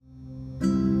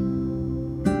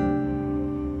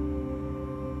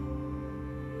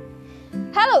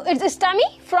Hello, it's Tammy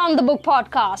from the Book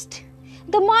Podcast.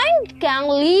 The mind can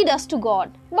lead us to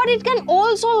God, but it can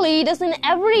also lead us in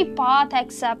every path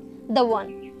except the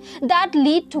one that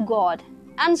leads to God.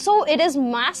 And so it is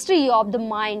mastery of the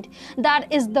mind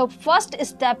that is the first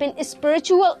step in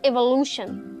spiritual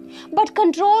evolution. But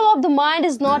control of the mind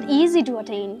is not easy to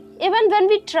attain. Even when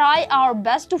we try our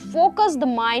best to focus the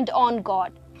mind on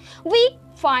God, we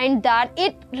find that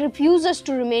it refuses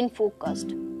to remain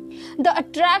focused. The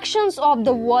attractions of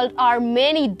the world are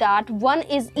many that one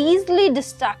is easily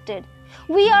distracted.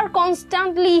 We are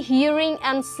constantly hearing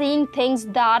and seeing things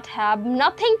that have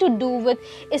nothing to do with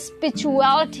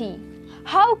spirituality.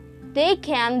 How they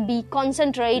can be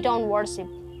concentrate on worship.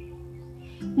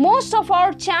 Most of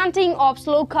our chanting of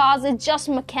slokas is just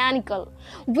mechanical.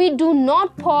 We do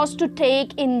not pause to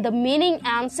take in the meaning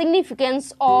and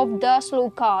significance of the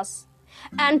slokas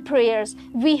and prayers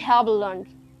we have learned.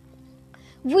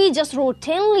 We just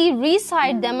routinely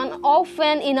recite them and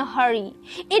often in a hurry.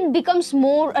 It becomes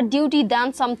more a duty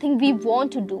than something we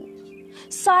want to do.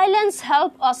 Silence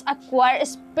helps us acquire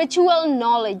spiritual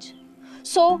knowledge.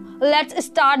 So let's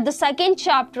start the second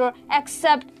chapter,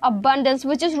 Accept Abundance,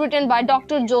 which is written by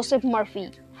Dr. Joseph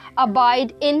Murphy.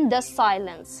 Abide in the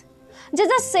silence.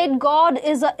 Jesus said God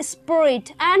is a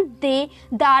spirit, and they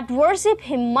that worship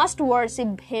him must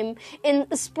worship him in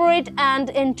spirit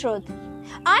and in truth.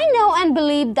 I know and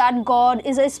believe that God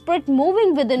is a spirit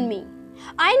moving within me.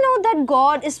 I know that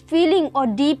God is feeling a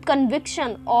deep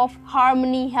conviction of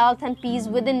harmony, health, and peace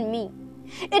within me.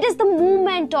 It is the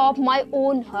movement of my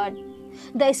own heart,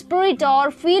 the spirit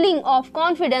or feeling of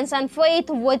confidence and faith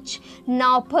which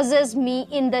now possesses me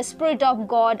in the Spirit of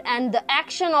God and the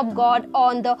action of God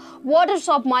on the waters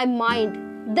of my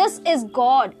mind. This is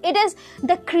God. It is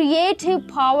the creative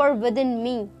power within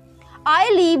me.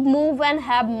 I live, move, and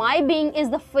have my being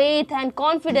is the faith and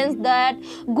confidence that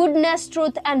goodness,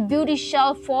 truth, and beauty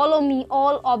shall follow me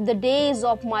all of the days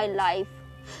of my life.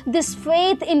 This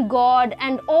faith in God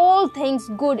and all things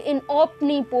good in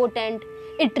omnipotent,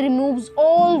 it removes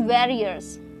all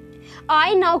barriers.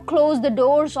 I now close the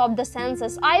doors of the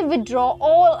senses. I withdraw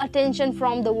all attention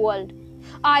from the world.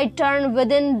 I turn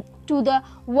within to the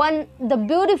one, the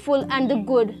beautiful and the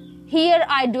good. Here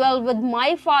I dwell with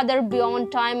my Father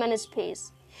beyond time and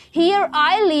space. Here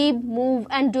I live, move,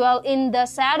 and dwell in the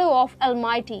shadow of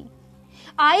Almighty.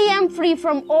 I am free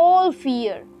from all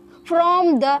fear,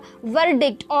 from the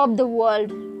verdict of the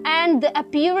world and the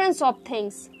appearance of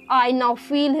things. I now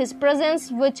feel His presence,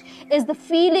 which is the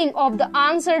feeling of the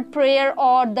answered prayer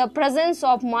or the presence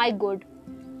of my good.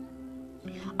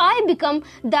 I become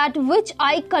that which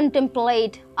I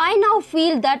contemplate. I now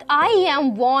feel that I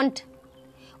am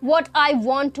what I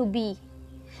want to be.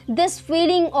 This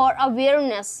feeling or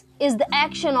awareness is the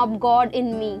action of God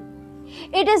in me.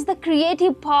 It is the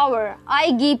creative power.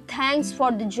 I give thanks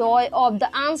for the joy of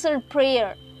the answered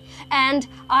prayer, and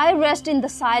I rest in the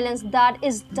silence that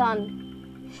is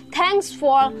done. Thanks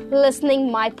for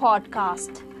listening my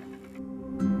podcast.